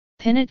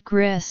Pinot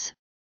gris,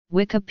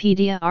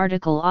 Wikipedia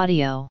article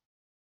audio.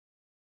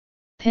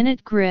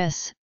 Pinot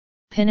gris,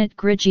 Pinot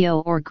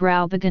Grigio or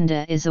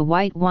Grauburgunder is a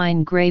white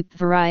wine grape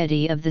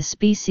variety of the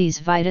species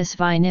Vitis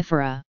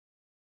vinifera.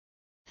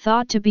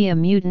 Thought to be a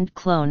mutant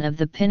clone of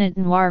the Pinot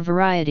Noir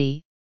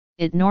variety,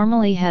 it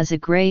normally has a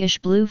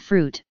grayish-blue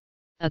fruit,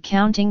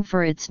 accounting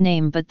for its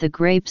name, but the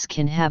grapes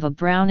can have a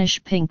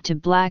brownish-pink to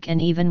black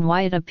and even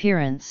white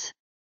appearance.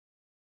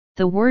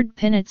 The word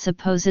Pinot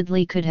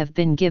supposedly could have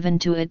been given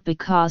to it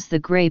because the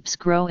grapes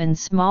grow in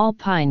small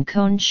pine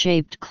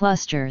cone-shaped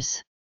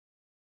clusters.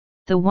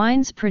 The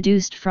wines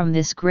produced from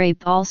this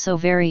grape also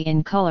vary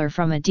in color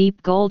from a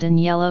deep golden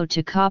yellow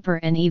to copper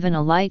and even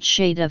a light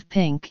shade of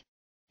pink,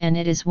 and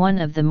it is one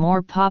of the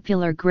more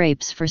popular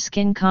grapes for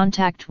skin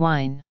contact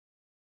wine.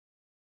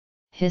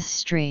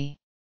 History.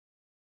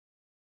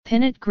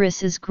 Pinot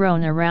gris is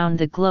grown around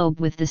the globe,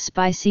 with the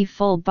spicy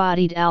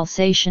full-bodied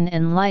Alsatian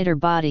and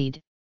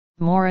lighter-bodied,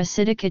 more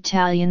acidic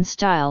Italian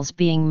styles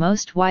being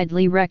most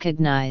widely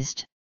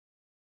recognized.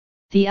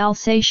 The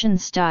Alsatian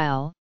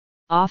style,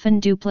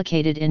 often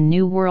duplicated in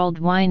New World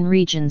wine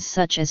regions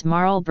such as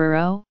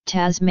Marlborough,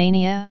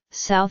 Tasmania,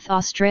 South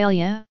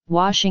Australia,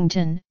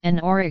 Washington, and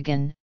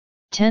Oregon,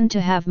 tend to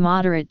have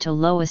moderate to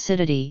low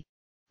acidity,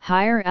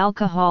 higher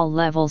alcohol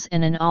levels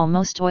and an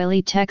almost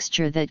oily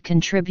texture that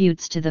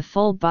contributes to the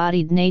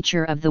full-bodied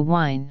nature of the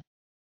wine.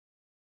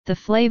 The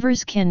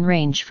flavors can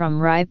range from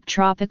ripe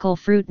tropical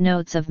fruit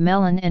notes of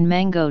melon and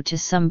mango to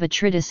some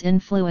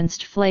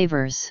botrytis-influenced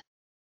flavors.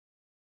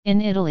 In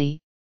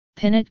Italy,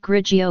 Pinot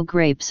Grigio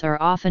grapes are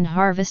often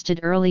harvested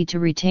early to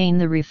retain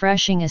the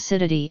refreshing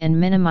acidity and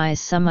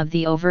minimize some of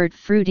the overt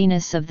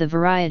fruitiness of the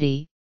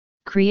variety,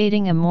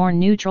 creating a more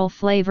neutral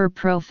flavor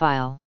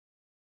profile.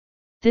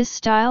 This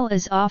style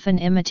is often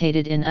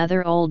imitated in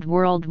other Old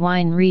World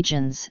wine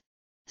regions,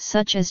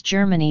 such as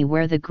Germany,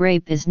 where the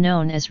grape is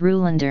known as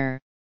Ruländer.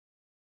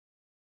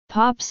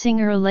 Pop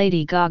singer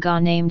Lady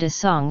Gaga named a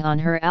song on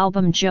her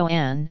album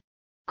Joanne,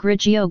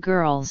 Grigio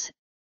Girls,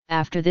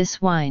 after this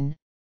wine,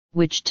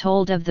 which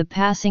told of the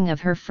passing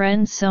of her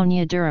friend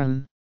Sonia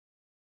Durham.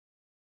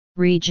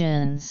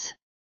 Regions.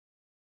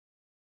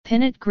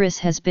 Pinot gris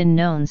has been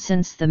known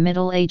since the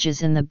Middle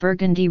Ages in the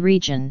Burgundy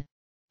region,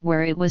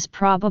 where it was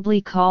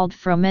probably called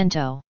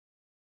Frumento.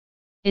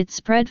 It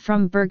spread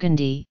from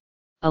Burgundy,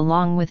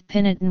 along with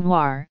Pinot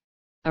Noir,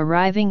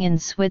 arriving in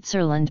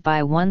Switzerland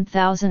by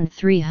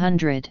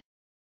 1300.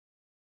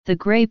 The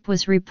grape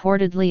was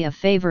reportedly a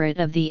favorite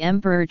of the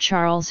Emperor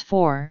Charles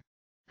IV,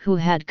 who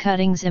had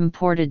cuttings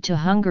imported to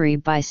Hungary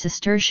by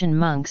Cistercian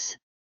monks.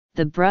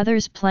 The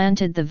brothers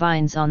planted the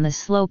vines on the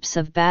slopes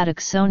of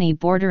Badacsony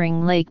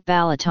bordering Lake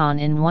Balaton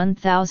in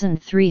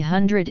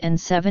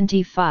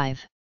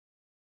 1375.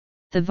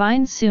 The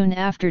vines soon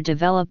after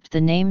developed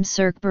the name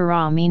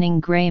Cirkbara, meaning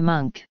grey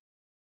monk.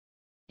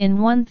 In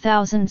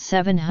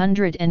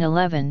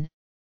 1711,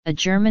 a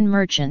German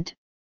merchant,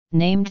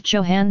 named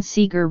Johann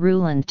Seger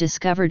Ruland,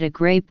 discovered a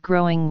grape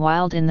growing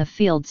wild in the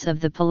fields of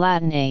the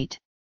Palatinate.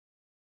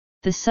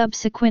 The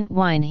subsequent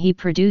wine he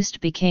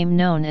produced became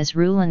known as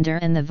Ruländer,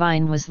 and the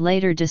vine was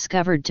later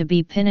discovered to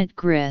be Pinot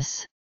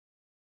gris.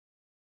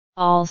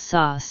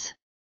 Alsace.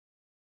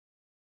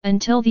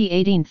 Until the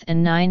 18th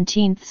and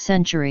 19th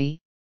century,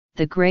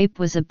 the grape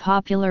was a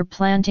popular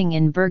planting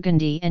in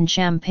Burgundy and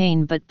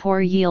Champagne, but poor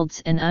yields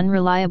and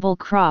unreliable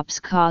crops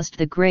caused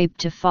the grape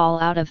to fall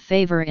out of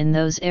favor in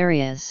those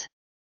areas.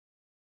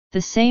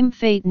 The same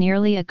fate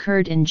nearly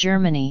occurred in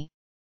Germany,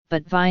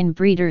 but vine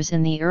breeders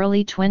in the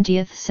early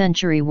 20th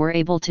century were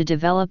able to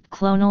develop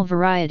clonal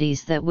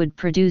varieties that would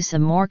produce a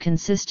more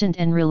consistent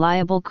and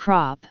reliable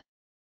crop.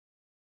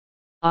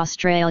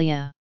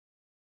 Australia.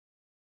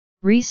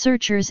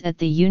 Researchers at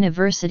the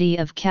University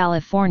of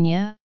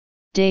California,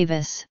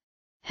 Davis,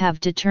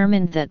 have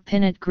determined that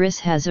Pinot gris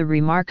has a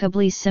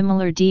remarkably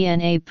similar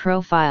DNA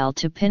profile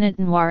to Pinot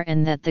Noir,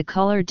 and that the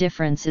color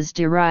difference is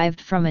derived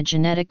from a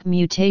genetic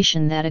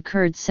mutation that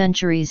occurred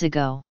centuries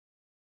ago.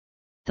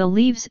 The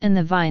leaves and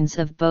the vines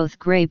of both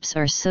grapes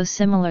are so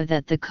similar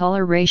that the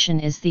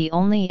coloration is the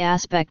only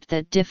aspect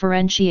that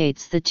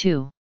differentiates the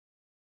two.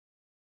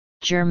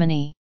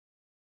 Germany.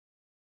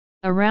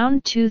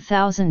 Around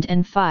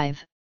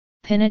 2005,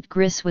 Pinot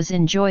gris was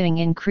enjoying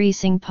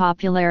increasing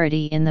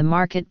popularity in the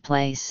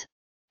marketplace,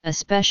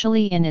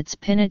 especially in its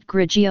Pinot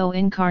Grigio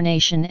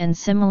incarnation and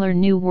similar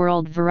New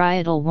World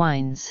varietal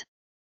wines.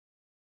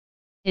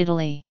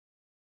 Italy.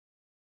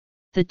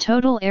 The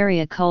total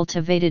area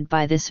cultivated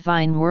by this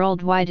vine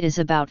worldwide is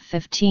about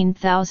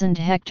 15,000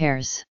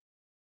 hectares.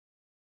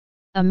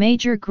 A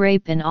major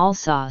grape in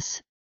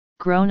Alsace,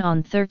 grown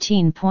on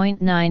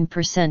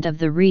 13.9% of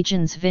the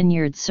region's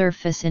vineyard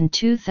surface in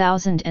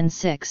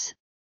 2006,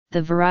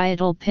 the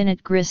varietal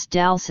Pinot gris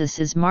d'Alsace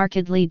is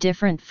markedly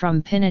different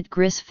from Pinot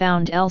gris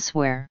found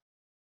elsewhere.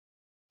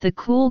 The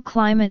cool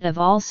climate of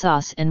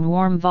Alsace and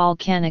warm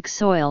volcanic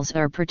soils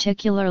are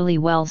particularly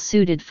well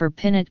suited for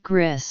Pinot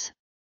gris,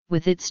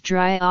 with its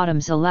dry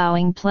autumns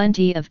allowing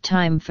plenty of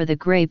time for the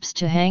grapes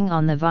to hang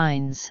on the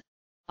vines,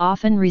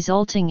 often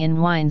resulting in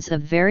wines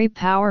of very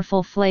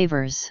powerful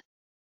flavors.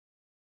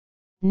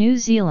 New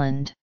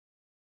Zealand,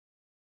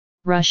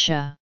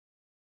 Russia,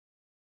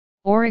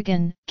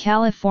 Oregon,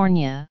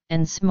 California,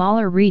 and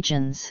smaller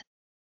regions.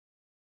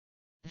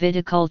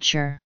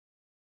 Viticulture.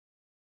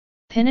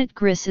 Pinot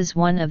Gris is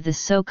one of the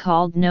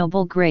so-called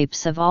noble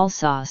grapes of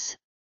Alsace,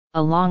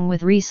 along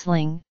with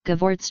Riesling,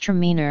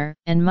 Gewürztraminer,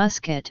 and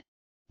Muscat,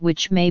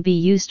 which may be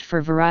used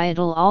for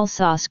varietal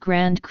Alsace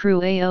Grand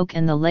Cru Oak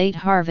and the late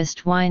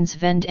harvest wines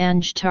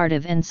Vendange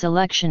Tardive and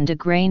Selection de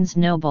Grains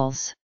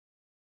Nobles.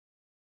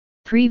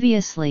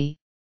 Previously,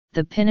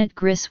 the Pinot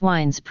Gris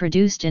wines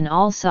produced in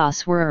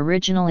Alsace were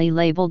originally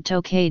labeled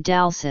Tokay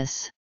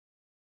d'Alsace.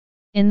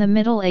 In the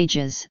Middle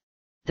Ages,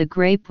 the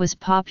grape was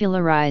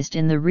popularized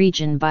in the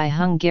region by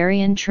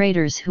Hungarian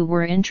traders who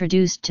were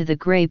introduced to the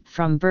grape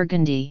from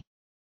Burgundy.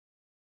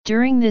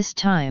 During this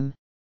time,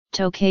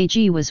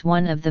 Tokay was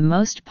one of the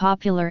most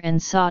popular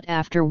and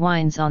sought-after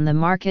wines on the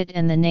market,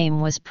 and the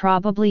name was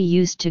probably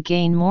used to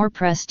gain more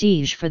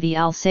prestige for the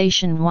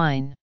Alsatian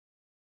wine.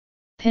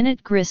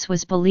 Pinot Gris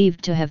was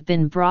believed to have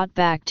been brought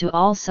back to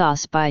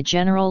Alsace by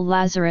General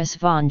Lazarus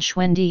von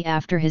Schwendi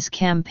after his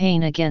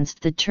campaign against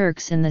the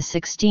Turks in the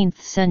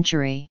 16th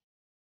century.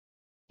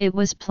 It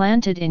was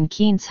planted in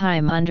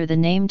Kienzheim under the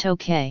name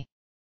Tokay.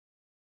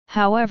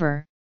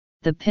 However,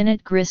 the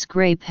Pinot Gris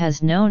grape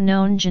has no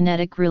known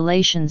genetic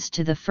relations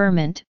to the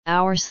Ferment,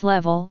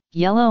 Auerslevel,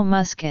 Yellow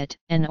Muscat,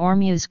 and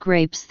Ormuz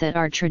grapes that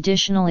are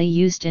traditionally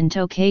used in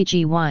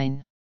Tokay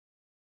wine.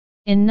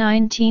 In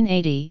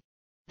 1980,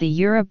 the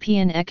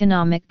European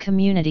Economic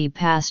Community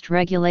passed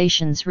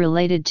regulations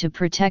related to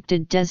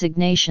protected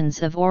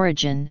designations of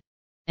origin,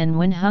 and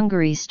when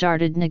Hungary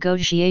started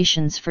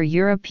negotiations for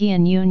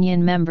European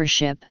Union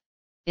membership,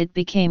 it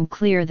became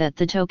clear that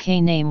the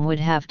Tokay name would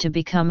have to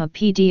become a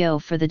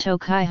PDO for the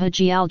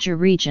Tokay-Hegyalja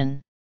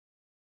region.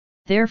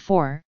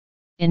 Therefore,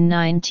 in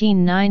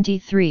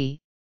 1993,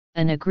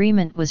 an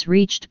agreement was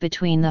reached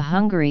between the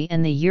Hungary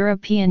and the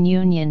European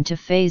Union to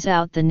phase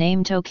out the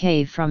name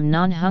Tokay from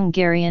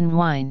non-Hungarian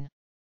wine.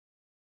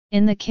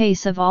 In the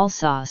case of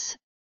Alsace,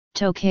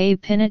 Tokay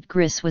Pinot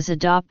Gris was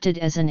adopted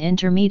as an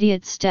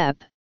intermediate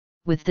step,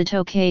 with the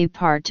Tokay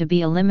part to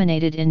be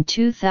eliminated in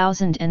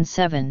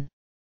 2007.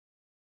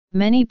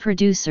 Many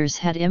producers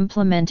had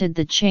implemented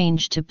the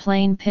change to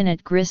plain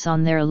Pinot Gris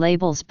on their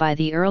labels by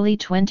the early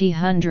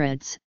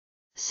 2000s,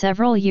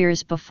 several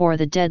years before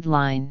the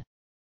deadline.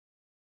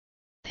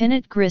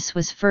 Pinot Gris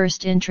was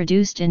first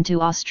introduced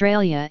into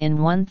Australia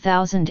in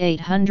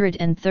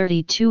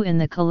 1832 in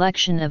the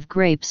collection of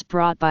grapes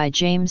brought by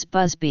James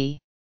Busby.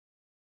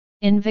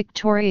 In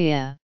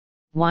Victoria,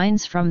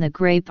 wines from the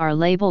grape are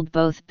labelled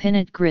both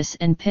Pinot Gris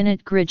and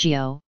Pinot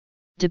Grigio,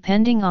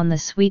 depending on the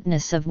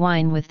sweetness of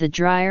wine, with the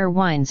drier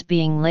wines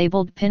being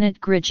labelled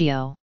Pinot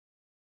Grigio.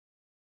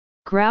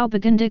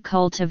 Grauburgunder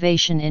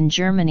cultivation in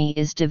Germany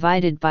is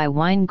divided by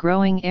wine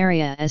growing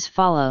area as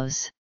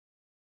follows.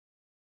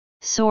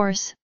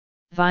 Source: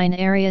 Vine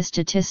Area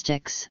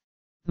Statistics,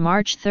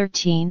 March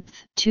 13,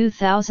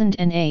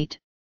 2008,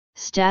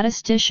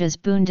 Statistisches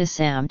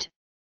Bundesamt,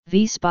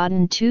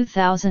 Wiesbaden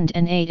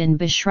 2008 and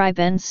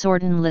Beschreiben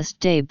Sortenliste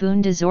des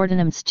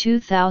Bundesordnaments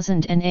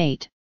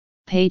 2008,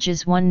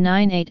 pages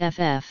 198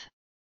 ff.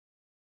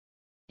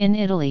 In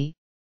Italy,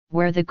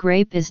 where the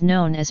grape is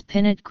known as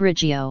Pinot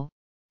Grigio,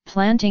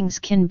 plantings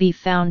can be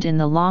found in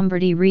the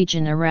Lombardy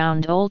region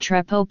around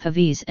Oltrepo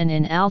Pavese and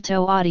in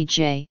Alto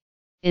Adige,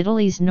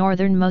 Italy's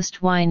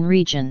northernmost wine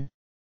region.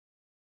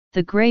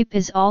 The grape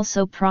is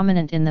also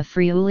prominent in the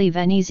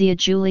Friuli-Venezia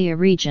Giulia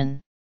region.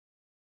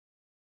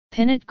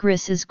 Pinot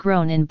Gris is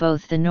grown in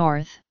both the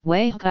North,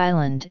 Wake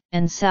Island,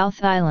 and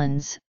South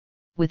Islands,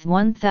 with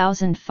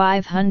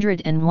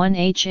 1,501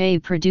 ha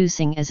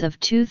producing as of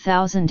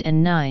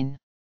 2009.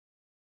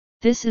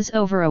 This is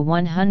over a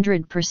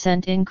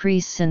 100%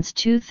 increase since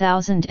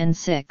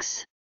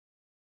 2006.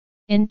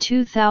 In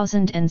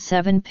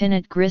 2007,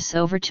 Pinot Gris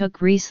overtook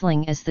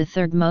Riesling as the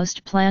third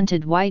most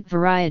planted white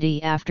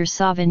variety after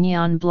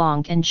Sauvignon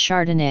Blanc and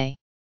Chardonnay.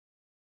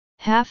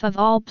 Half of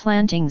all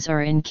plantings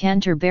are in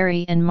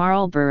Canterbury and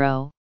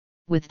Marlborough,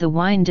 with the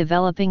wine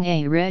developing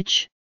a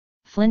rich,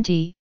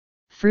 flinty,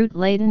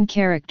 fruit-laden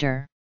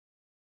character.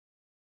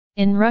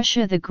 In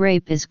Russia, the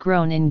grape is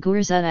grown in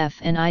Gurzev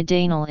and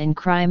Idanil in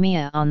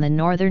Crimea on the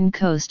northern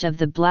coast of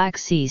the Black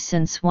Sea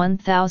since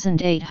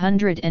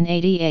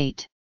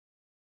 1888.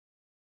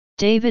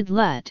 David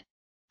Lett,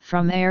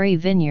 from Airy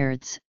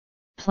Vineyards,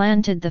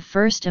 planted the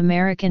first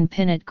American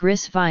Pinot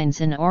Gris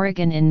vines in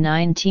Oregon in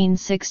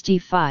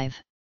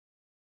 1965.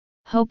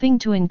 Hoping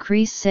to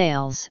increase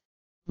sales,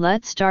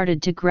 Lett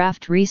started to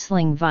graft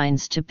Riesling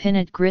vines to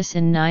Pinot Gris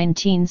in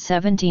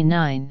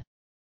 1979.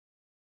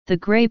 The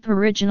grape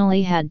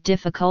originally had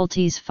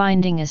difficulties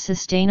finding a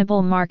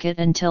sustainable market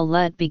until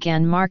Lett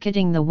began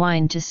marketing the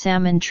wine to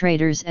salmon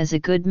traders as a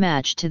good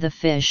match to the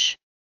fish.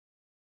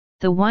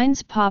 The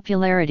wine's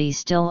popularity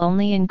still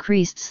only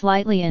increased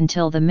slightly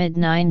until the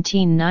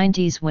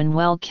mid-1990s, when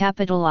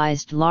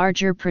well-capitalized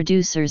larger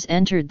producers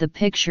entered the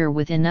picture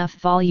with enough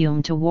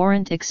volume to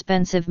warrant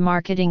expensive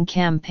marketing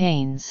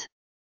campaigns.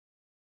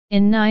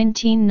 In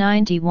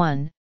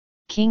 1991,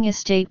 King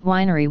Estate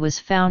Winery was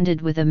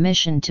founded with a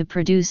mission to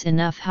produce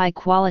enough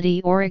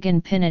high-quality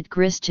Oregon Pinot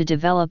Gris to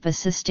develop a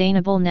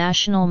sustainable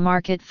national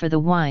market for the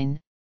wine.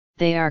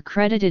 They are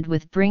credited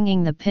with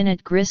bringing the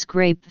Pinot Gris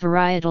grape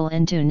varietal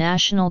into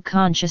national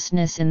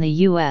consciousness in the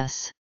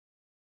U.S.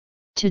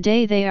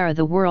 Today they are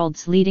the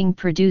world's leading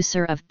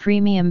producer of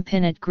premium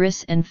Pinot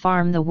Gris and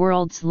farm the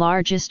world's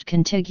largest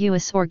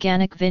contiguous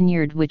organic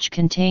vineyard, which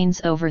contains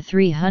over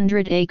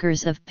 300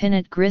 acres of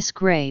Pinot Gris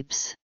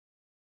grapes.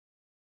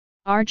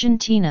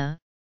 Argentina,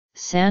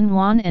 San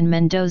Juan and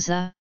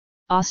Mendoza,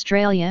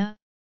 Australia,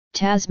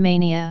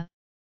 Tasmania,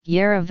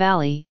 Yarra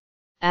Valley,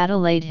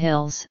 Adelaide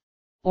Hills,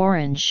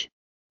 Orange,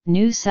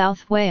 New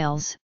South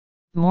Wales,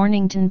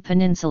 Mornington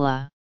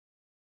Peninsula.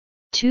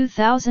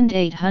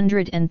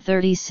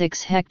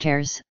 2,836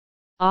 hectares,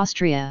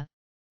 Austria,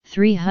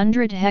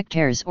 300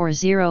 hectares or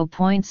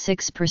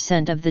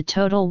 0.6% of the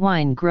total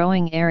wine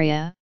growing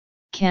area,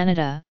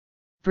 Canada,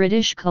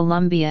 British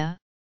Columbia,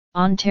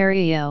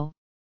 Ontario,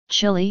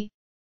 Chile,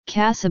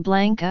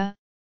 Casablanca,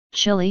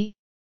 Chile,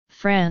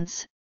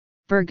 France,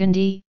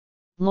 Burgundy,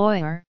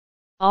 Loire,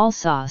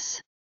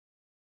 Alsace.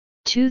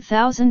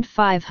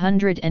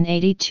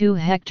 2,582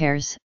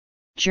 hectares,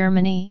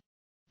 Germany,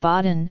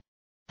 Baden,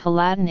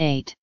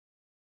 Palatinate.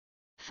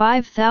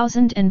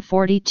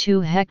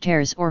 5,042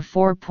 hectares or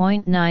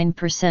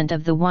 4.9%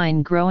 of the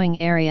wine growing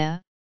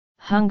area,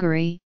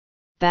 Hungary,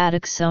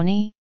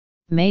 Badacsony,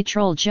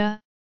 Matrolgia,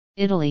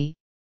 Italy,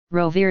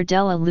 Rovere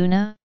della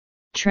Luna,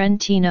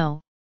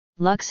 Trentino,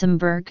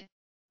 Luxembourg,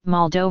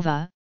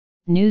 Moldova,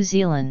 New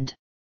Zealand.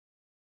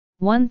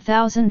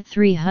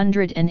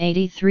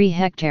 1,383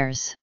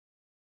 hectares.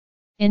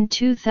 In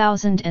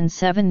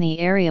 2007 the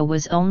area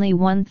was only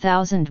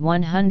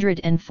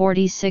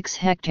 1,146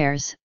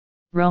 hectares,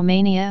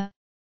 Romania,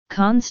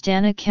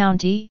 Constanta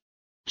County,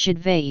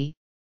 Jidvei,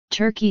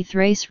 Turkey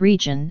Thrace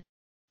region,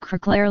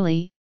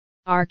 Crăclareli,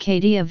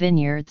 Arcadia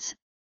Vineyards,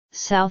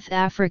 South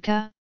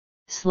Africa,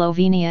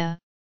 Slovenia,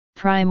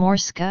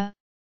 Primorska,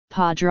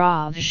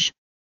 Podravj,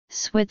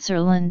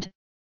 Switzerland,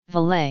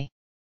 Valais.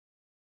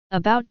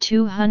 About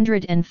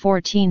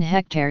 214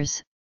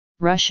 hectares,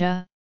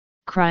 Russia,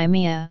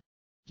 Crimea,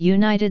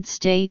 United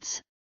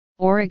States,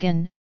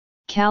 Oregon,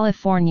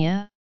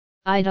 California,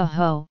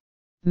 Idaho,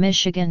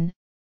 Michigan,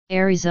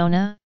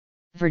 Arizona,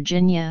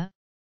 Virginia,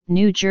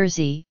 New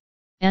Jersey,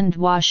 and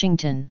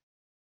Washington.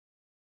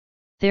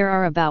 There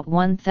are about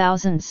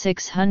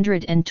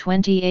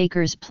 1,620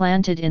 acres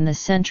planted in the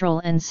central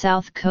and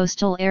south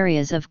coastal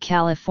areas of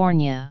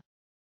California.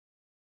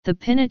 The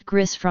Pinot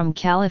Gris from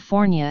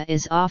California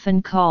is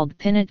often called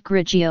Pinot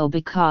Grigio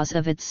because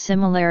of its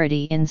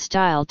similarity in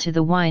style to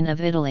the wine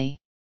of Italy.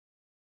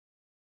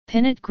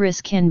 Pinot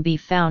Gris can be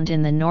found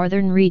in the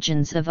northern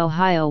regions of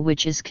Ohio,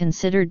 which is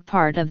considered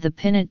part of the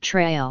Pinot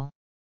Trail.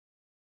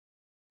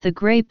 The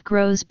grape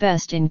grows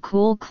best in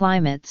cool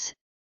climates,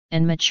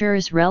 and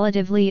matures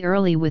relatively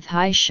early with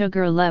high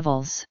sugar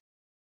levels.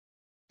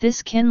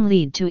 This can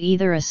lead to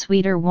either a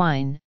sweeter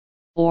wine,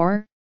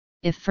 or,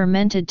 if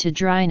fermented to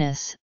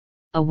dryness,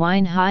 a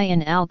wine high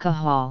in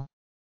alcohol.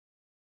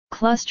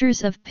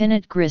 Clusters of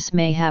Pinot Gris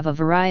may have a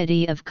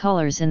variety of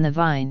colors in the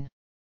vine.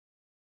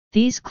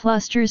 These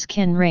clusters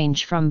can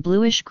range from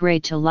bluish-gray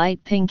to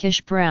light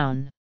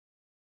pinkish-brown.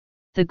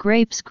 The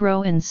grapes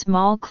grow in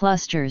small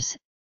clusters,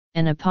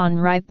 and upon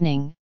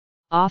ripening,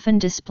 often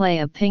display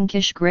a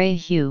pinkish-gray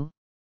hue,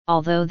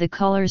 although the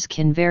colors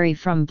can vary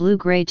from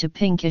blue-gray to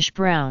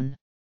pinkish-brown.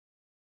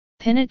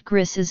 Pinot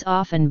Gris is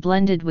often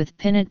blended with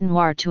Pinot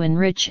Noir to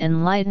enrich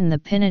and lighten the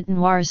Pinot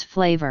Noir's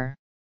flavor.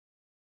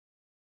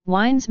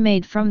 Wines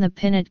made from the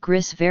Pinot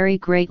Gris vary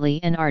greatly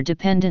and are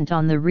dependent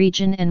on the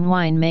region and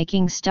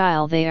winemaking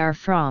style they are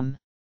from.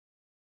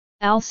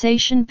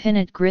 Alsatian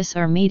Pinot Gris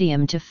are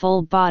medium to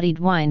full-bodied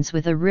wines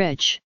with a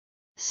rich,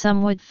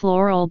 somewhat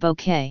floral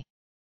bouquet.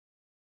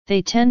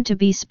 They tend to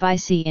be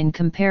spicy in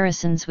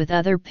comparisons with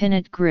other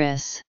Pinot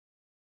Gris.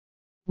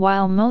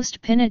 While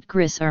most Pinot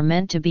Gris are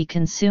meant to be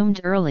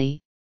consumed early,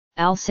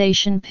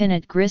 Alsatian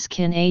Pinot Gris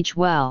can age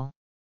well.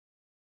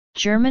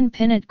 German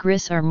Pinot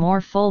Gris are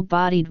more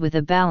full-bodied with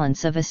a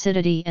balance of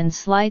acidity and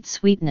slight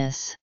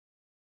sweetness.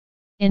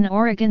 In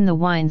Oregon the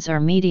wines are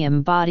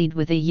medium-bodied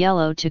with a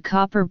yellow to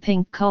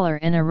copper-pink color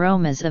and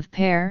aromas of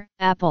pear,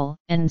 apple,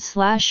 and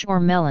slash or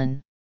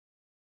melon.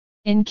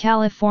 In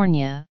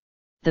California,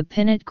 the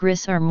Pinot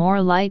Gris are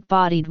more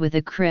light-bodied with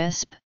a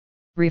crisp,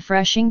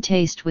 refreshing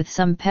taste with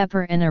some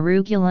pepper and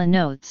arugula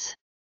notes.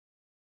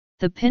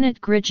 The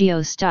Pinot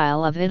Grigio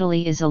style of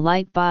Italy is a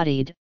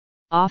light-bodied,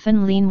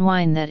 often lean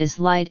wine that is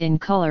light in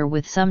color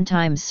with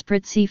sometimes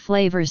spritzy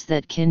flavors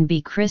that can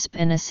be crisp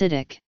and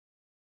acidic.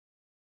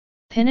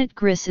 Pinot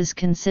Gris is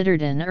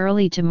considered an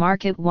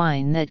early-to-market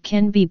wine that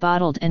can be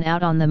bottled and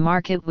out on the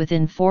market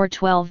within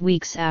 4–12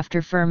 weeks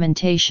after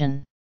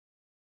fermentation.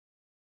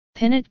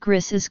 Pinot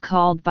Gris is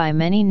called by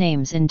many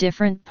names in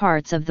different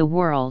parts of the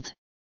world.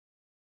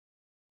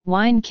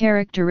 Wine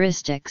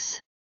characteristics.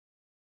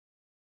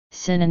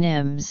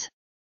 Synonyms.